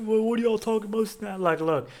 "You can't, what are y'all talking about now?" Like,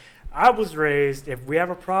 look, I was raised, if we have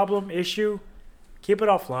a problem, issue, keep it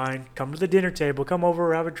offline. Come to the dinner table. Come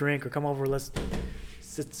over, have a drink, or come over. Let's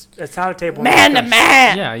have a table. Man to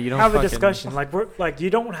man. Yeah, you don't Have a fucking- discussion. Like we're like you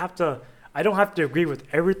don't have to. I don't have to agree with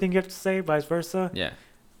everything you have to say, vice versa. Yeah,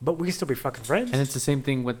 But we can still be fucking friends. and it's the same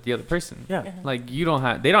thing with the other person. Yeah. Yeah. Like they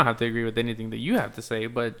don't have to agree with anything that you have to say,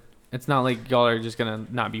 but it's not like y'all are just gonna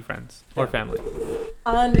not be friends or Yeah. family.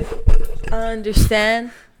 I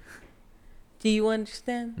understand. Do you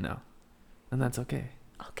understand? No, and that's okay.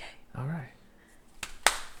 Okay. All right.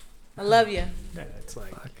 I love you. Yeah, it's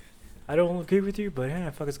like Fuck. I don't agree with you, but yeah,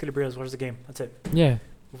 fuck, it's gonna be us. Where's the game? That's it. Yeah,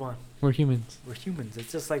 Move on. we're humans. We're humans.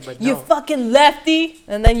 It's just like, but You no. fucking lefty,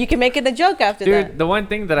 and then you can make it a joke after Dude, that. the one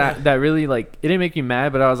thing that really like it didn't make me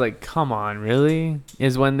mad, but I was like, come on, really?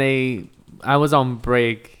 Is when I was on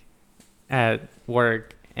break at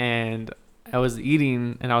work and I was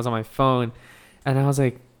eating and I was on my phone and I was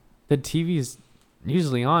like, the TV is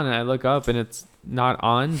usually on, and I look up and it's not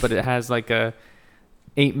on, but it has like a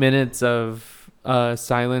 8 minutes of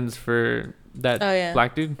silence for that Oh yeah.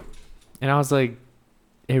 black dude, and I was like,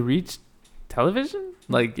 it reached television,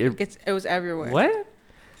 like it It was everywhere. what?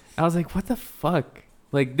 I was like, what the fuck?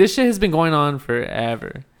 Like, this shit has been going on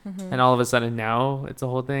forever. Mhm. And all of a sudden now it's a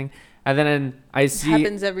whole thing. And then I It see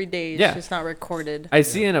happens every day. It's Yeah. just not recorded. I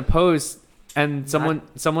see in a post and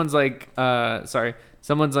someone's like,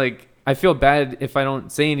 someone's like, I feel bad if I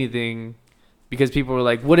don't say anything because people were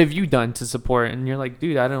like, what have you done to support? And you're like,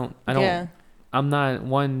 dude, I don't, Yeah. I'm not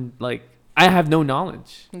one, like, I have no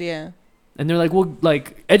knowledge. Yeah. And they're like, well,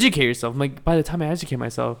 like, educate yourself. I'm like, by the time I educate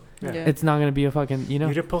myself, Yeah. Yeah. it's not going to be a fucking, you know.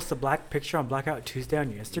 You didn't post a black picture on Blackout Tuesday on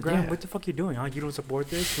your Instagram. Yeah. What the fuck you doing? Huh? You don't support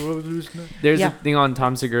this? There's Yeah. a thing on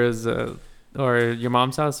Tom Segura's or your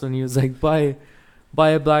mom's house when he was like, buy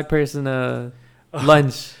a black person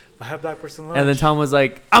lunch. I have black person lunch. And then Tom was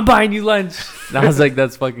like, I'm buying you lunch. And I was like,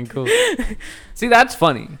 that's fucking cool. See, that's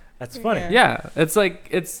funny. That's funny. Yeah. Yeah. It's like,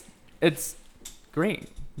 it's great.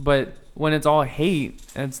 But when it's all hate,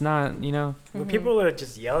 it's not, you know, When Mhm. people are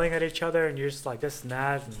just yelling at each other and you're just like this and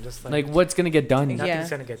that and just like what's going to get done? Yeah. nothing's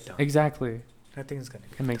gonna get done. Exactly. Nothing's gonna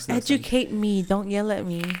get It makes no sense. Educate me. Don't yell at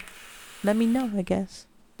me. Let me know, I guess.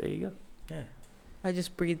 There you go. Yeah. I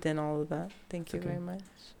just breathed in all of that. Thank you Okay. very much.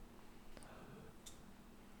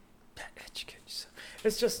 Educate yourself.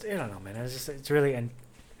 It's just I don't know, man. It's really and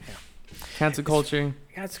Cancel culture.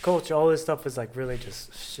 yeah, it's culture. All this stuff is like really just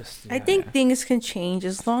it's just. I yeah. think things can change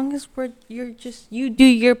as long as you do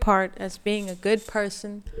your part as being a good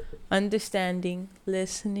person, understanding,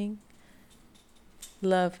 listening,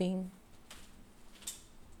 loving.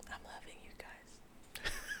 I'm loving you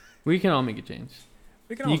guys. We can all make a change.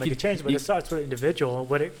 we can all you make a could- change, but you- it starts with individual.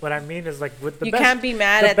 What I mean is like with the You best. can't be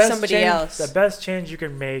mad the at best somebody change, else. The best change you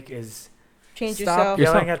can make is Change stop yourself.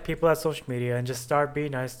 yelling at people at social media and just start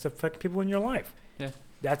being nice to fucking people in your life. Yeah.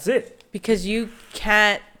 That's it. Because you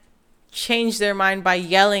can't change their mind by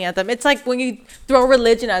yelling at them. It's like when you throw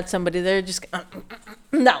religion at somebody, they're just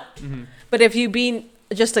no. Mm-hmm. But if you be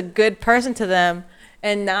just a good person to them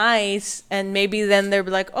and nice, and maybe then they're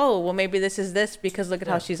like, oh, well, maybe this is this because look at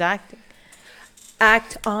how Yeah. she's acting.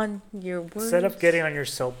 Act on your words. Instead of getting on your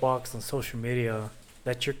soapbox on social media,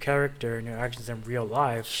 let your character and your actions in real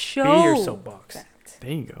life Show be your soapbox. that.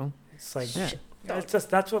 There you go. It's like Yeah. it's just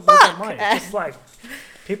that's what blows my mind. Fuck. It's just like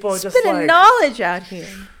people are just Spitting like knowledge out here.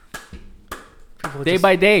 people Day just-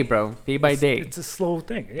 by day, bro. Day by day. It's a slow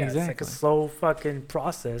thing. Yeah, it's like Exactly. a slow fucking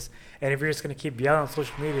process. And if you're just gonna keep yelling on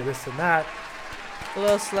social media, this and that, A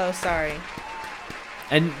little slow, sorry.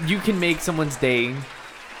 And you can make someone's day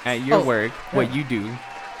at your Oh, work, what you do.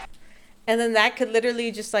 And then that could literally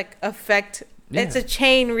just like affect. Yeah. It's a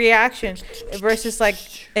chain reaction versus like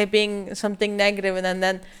it being something negative, and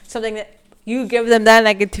then something that you give them that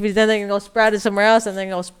negativity, then they're gonna go sprout it somewhere else, and they're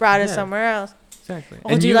gonna go sprout it Yeah. somewhere else. Exactly.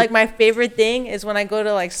 Oh, do you like my favorite thing is when I go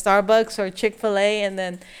to like Starbucks or Chick-fil-A, and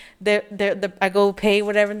then I go pay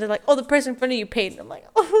whatever, and they're like, oh, the person in front of you paid, and I'm like,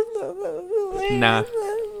 oh, Nah,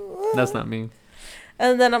 that's not me.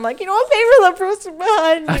 And then I'm like, you know what, pay for the person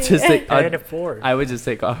behind me. I just think paying it forward. I would just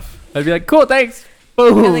take off. I'd be like, cool, thanks.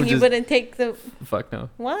 Boom. and then you Just- wouldn't take the fuck no.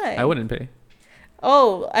 why? I wouldn't pay.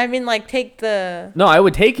 Oh, I mean, like take the. No, I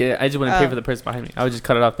would take it. I just wouldn't pay Oh. for the person behind me. I would just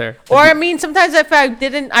cut it off there. Or I mean, sometimes if I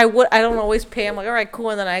didn't, I would. I don't always pay. I'm like, all right,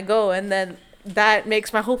 cool, and then I go, and then that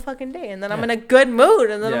makes my whole fucking day, and then I'm Yeah. in a good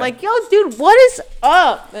mood, and then I'm Yeah. like, yo, dude, what is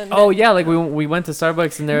up? And Oh yeah, like we went to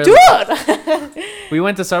Starbucks and there. dude. We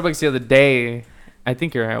went to Starbucks the other day, I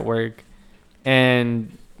think you're at work,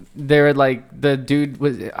 and they're like the dude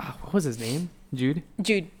was what was his name? Jude.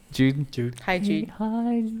 Jude. Hi Hi, Jude.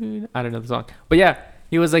 Jude. I don't know the song, but yeah,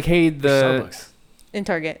 he was like, hey, the Starbucks. In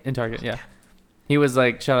Target. in Target, yeah. He was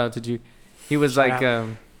like, shout out to Jude. He was Shout like, out.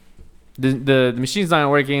 the machine's not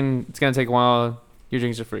working. It's gonna take a while. Your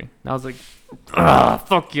drinks are free. And I was like,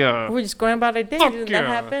 fuck yeah. We're just going about our day. Fuck And yeah. that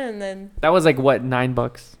happened, and then That was like what,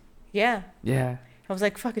 $9? yeah, Yeah. I was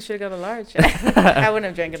like, fuck, I should have got a large. I wouldn't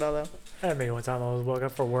have drank it all though. I mean, one time I was woke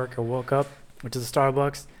up for work. I woke up, went to the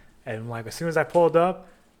Starbucks, and like as soon as I pulled up,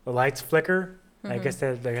 the lights flicker. I Mhm.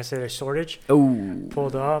 guess there's a shortage. Oh.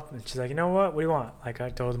 Pulled up, and she's like, you know what? What do you want? Like I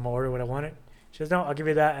told them order what I wanted. She says, no, I'll give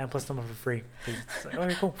you that and plus some for free. It's like,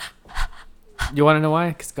 okay, cool. You want to know why?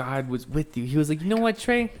 Because God was with you. He was like, you know what,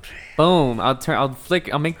 Trey? Boom. I'll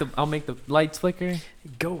make the lights flicker.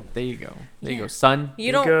 Go. There you go. There you Yeah. go, son. You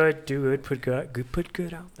Be don't. good, do good, put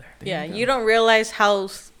good out there. There Yeah, you go. you don't realize how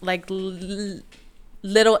like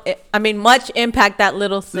little. I mean, much impact that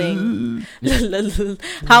little thing.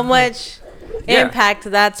 How much Yeah. impact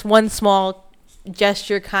that's one small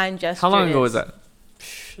gesture, kind gesture. How long ago was is. that?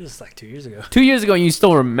 Just like 2 years ago. 2 years ago, and you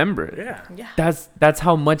still remember it. Yeah. Yeah. That's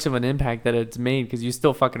how much of an impact that it's made because you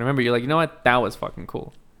still fucking remember. You're like, you know what? That was fucking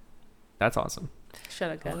cool. That's awesome.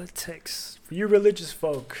 Shut up, All guys. it takes for you religious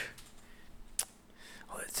folk.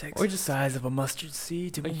 All it takes Or is the size of a mustard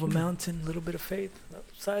seed to a move a human. mountain. A little bit of faith. The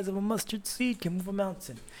size of a mustard seed can move a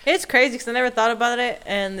mountain. It's crazy because I never thought about it,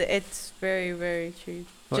 and it's very, very true.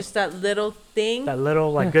 What? Just that little thing, That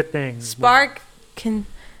little like Yeah. good thing. spark can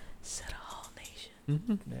set a whole nation.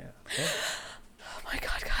 Mm-hmm. Yeah. Oh my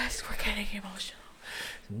God, guys, we're getting emotional.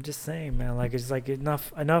 I'm just saying, man. Like it's like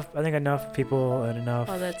enough. I think enough people and enough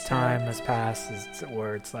Oh, that's time sad. has passed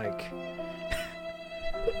where it's like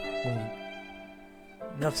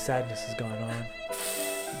enough sadness is going on.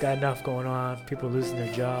 Got enough going on. People losing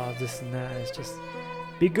their jobs, this and that. It's just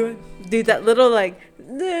be good. Dude, that little like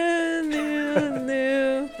no.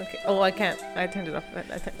 Okay. Oh, I can't. I turned it off. I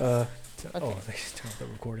turned. Oh, Okay. they just turned off the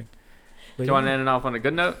recording. Do you want to end it off on a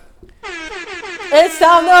good note? It's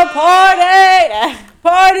time to party,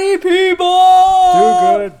 party people.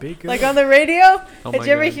 Do good, be good. Like on the radio. Oh Did my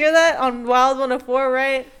you ever God. hear that on Wild 104?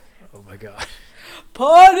 Right? Oh my god.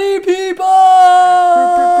 Party people.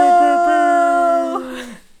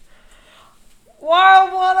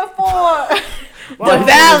 Wild 104. The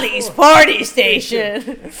Valley's party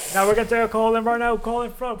station. Now we're gonna take a call in right now. Call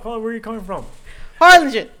in from. Call. Where are you coming from?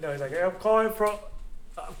 Harlingen. No, he's like, hey, I'm calling from.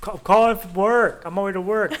 I'm calling from work. I'm on my way to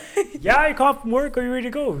work. Yeah, you called from work. Are you ready to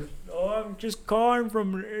go? Oh, I'm just calling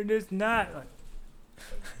from this and that.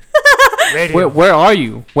 Radio. Where are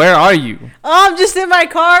you? Where are you? Oh, I'm just in my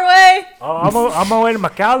car way. Oh, I'm on my way to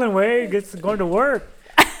McAllen way. Going to work.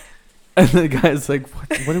 And the guy's like,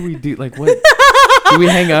 what do we do? Like, what? Do we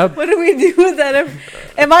hang up? What do we do with that?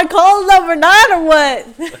 Am I calling number 9 or what?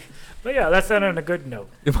 But yeah, that's on a good note.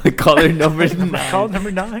 If I call her number Call 9.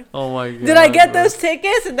 number 9. Oh my God. Did I get bro. those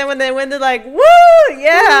tickets? And then when they win, they're like, woo,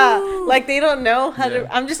 yeah. Like they don't know how Yeah.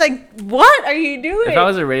 to. I'm just like, what are you doing? If I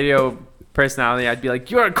was a radio personality, I'd be like,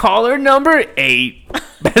 you're caller number 8.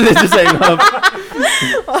 And then just hang up.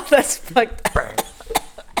 Oh, that's fucked up.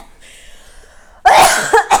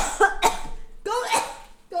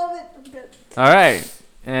 All right.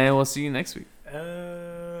 And we'll see you next week.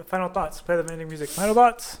 Final thoughts. Play the ending music. Final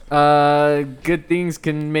thoughts. Good things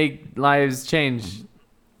can make lives change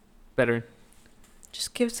better.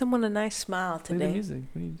 Just give someone a nice smile Play the today. music.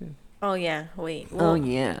 What are you doing? Oh, yeah. Wait. Oh, Well,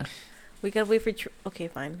 yeah. we gotta wait for. Okay,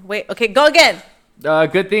 fine. Wait. Okay, go again.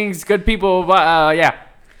 Good things, good people. Yeah.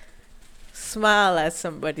 Smile at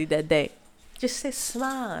somebody that day. Just say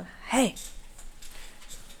smile. Hey.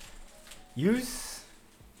 Use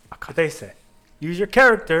what they say. Use your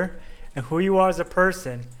character and who you are as a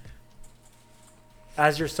person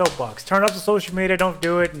as your soapbox. Turn off the social media. Don't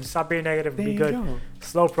do it and stop being negative. There Be you good. go.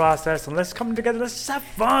 Slow process. And let's come together. Let's just have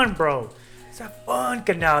fun, bro. Let's have fun,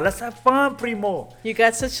 Canal. Let's have fun, Primo. You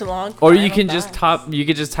got such long. Or you final can just thoughts. you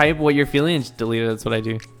could just type what you're feeling and just delete it. That's what I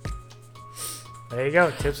do. There you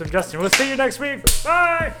go. Tips from Justin. We'll see you next week.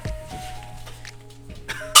 Bye.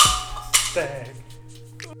 Dang.